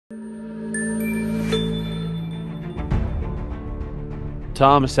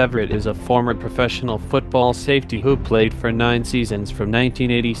Thomas Everett is a former professional football safety who played for 9 seasons from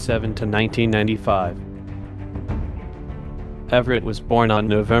 1987 to 1995. Everett was born on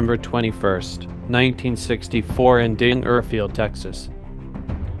November 21, 1964 in Waco, Texas.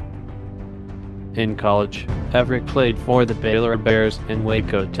 In college, Everett played for the Baylor Bears in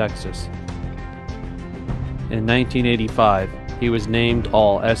Waco, Texas. In 1985, he was named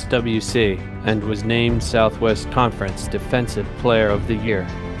All-SWC and was named Southwest Conference Defensive Player of the Year.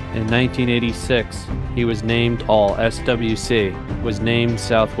 In 1986, he was named All-SWC, was named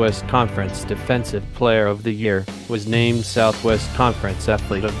Southwest Conference Defensive Player of the Year, was named Southwest Conference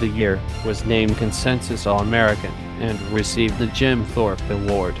Athlete of the Year, was named Consensus All-American, and received the Jim Thorpe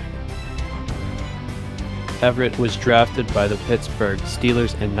Award. Everett was drafted by the Pittsburgh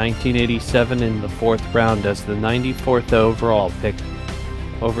Steelers in 1987 in the 4th round as the 94th overall pick.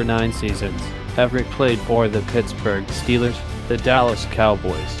 Over 9 seasons, Everett played for the Pittsburgh Steelers, the Dallas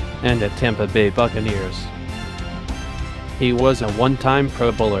Cowboys, and the Tampa Bay Buccaneers. He was a one-time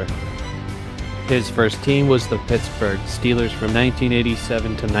Pro Bowler. His first team was the Pittsburgh Steelers from 1987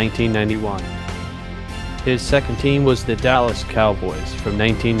 to 1991. His second team was the Dallas Cowboys from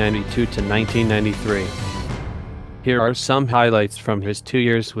 1992 to 1993. Here are some highlights from his 2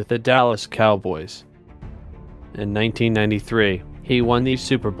 years with the Dallas Cowboys. In 1993, he won the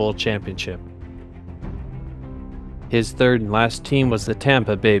Super Bowl championship. His third and last team was the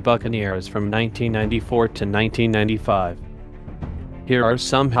Tampa Bay Buccaneers from 1994 to 1995. Here are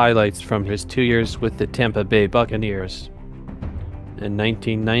some highlights from his 2 years with the Tampa Bay Buccaneers. In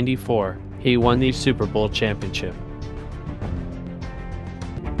 1994, he won the Super Bowl championship.